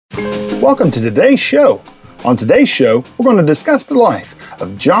Welcome to today's show. On today's show, we're going to discuss the life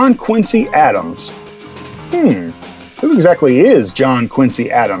of John Quincy Adams. Who exactly is John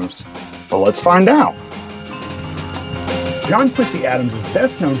Quincy Adams? Well, let's find out. John Quincy Adams is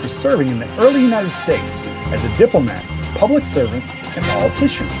best known for serving in the early United States as a diplomat, public servant, and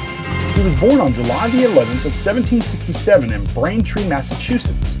politician. He was born on July the 11th of 1767 in Braintree,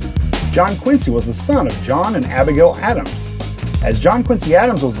 Massachusetts. John Quincy was the son of John and Abigail Adams. As John Quincy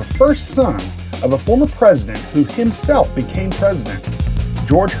Adams was the first son of a former president who himself became president.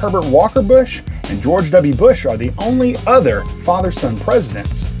 George Herbert Walker Bush and George W. Bush are the only other father-son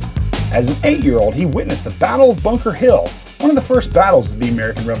presidents. As an 8-year-old, he witnessed the Battle of Bunker Hill, one of the first battles of the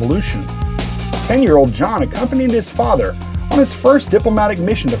American Revolution. 10-year-old John accompanied his father on his first diplomatic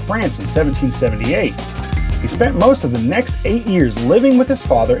mission to France in 1778. He spent most of the next 8 years living with his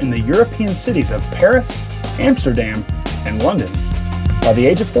father in the European cities of Paris, Amsterdam, and London. By the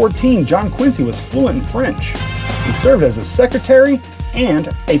age of 14, John Quincy was fluent in French. He served as a secretary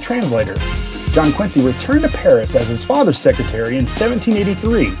and a translator. John Quincy returned to Paris as his father's secretary in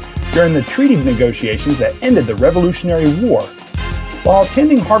 1783 during the treaty negotiations that ended the Revolutionary War. While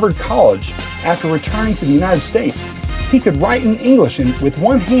attending Harvard College after returning to the United States, he could write in English with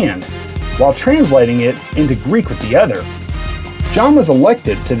one hand while translating it into Greek with the other. John was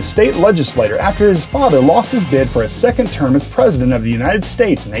elected to the state legislature after his father lost his bid for a second term as President of the United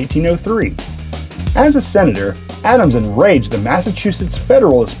States in 1803. As a senator, Adams enraged the Massachusetts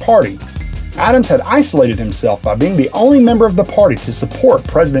Federalist Party. Adams had isolated himself by being the only member of the party to support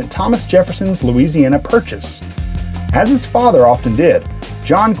President Thomas Jefferson's Louisiana Purchase. As his father often did,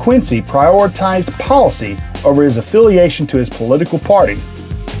 John Quincy prioritized policy over his affiliation to his political party.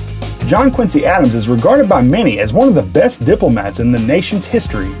 John Quincy Adams is regarded by many as one of the best diplomats in the nation's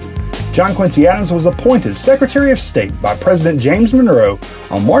history. John Quincy Adams was appointed Secretary of State by President James Monroe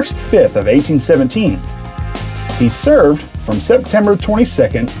on March 5th of 1817. He served from September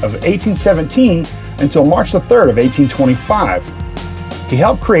 22nd of 1817 until March 3rd of 1825. He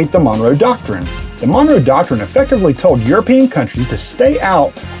helped create the Monroe Doctrine. The Monroe Doctrine effectively told European countries to stay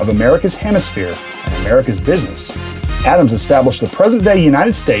out of America's hemisphere and America's business. Adams established the present-day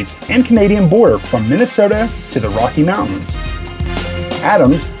United States and Canadian border from Minnesota to the Rocky Mountains.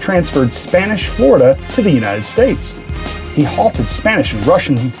 Adams transferred Spanish Florida to the United States. He halted Spanish and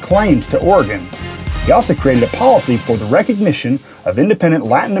Russian claims to Oregon. He also created a policy for the recognition of independent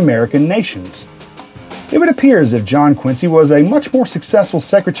Latin American nations. It would appear as if John Quincy was a much more successful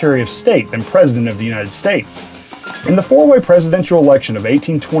Secretary of State than President of the United States. In the four-way presidential election of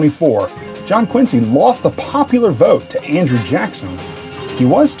 1824, John Quincy lost the popular vote to Andrew Jackson. He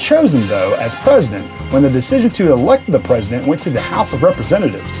was chosen, though, as president when the decision to elect the president went to the House of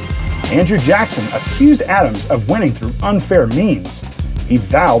Representatives. Andrew Jackson accused Adams of winning through unfair means. He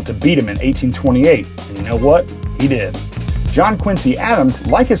vowed to beat him in 1828, and you know what? He did. John Quincy Adams,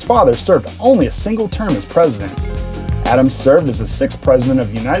 like his father, served only a single term as president. Adams served as the 6th president of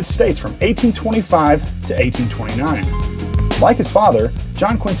the United States from 1825 to 1829. Like his father,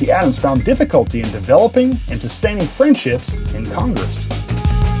 John Quincy Adams found difficulty in developing and sustaining friendships in Congress.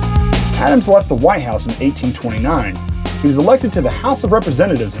 Adams left the White House in 1829. He was elected to the House of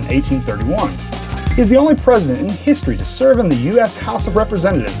Representatives in 1831. He is the only president in history to serve in the U.S. House of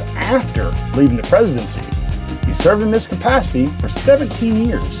Representatives after leaving the presidency. He served in this capacity for 17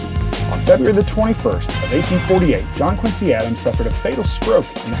 years. On February the 21st of 1848, John Quincy Adams suffered a fatal stroke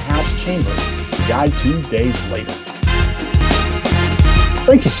in the House chamber. He died 2 days later.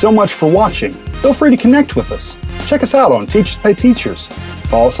 Thank you so much for watching. Feel free to connect with us. Check us out on Teachers Pay Teachers.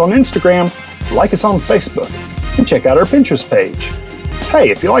 Follow us on Instagram, like us on Facebook, and check out our Pinterest page. Hey,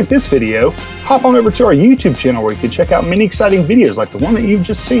 if you like this video, hop on over to our YouTube channel where you can check out many exciting videos like the one that you've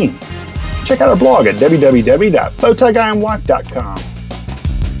just seen. Check out our blog at www.bowtieguyandwife.com.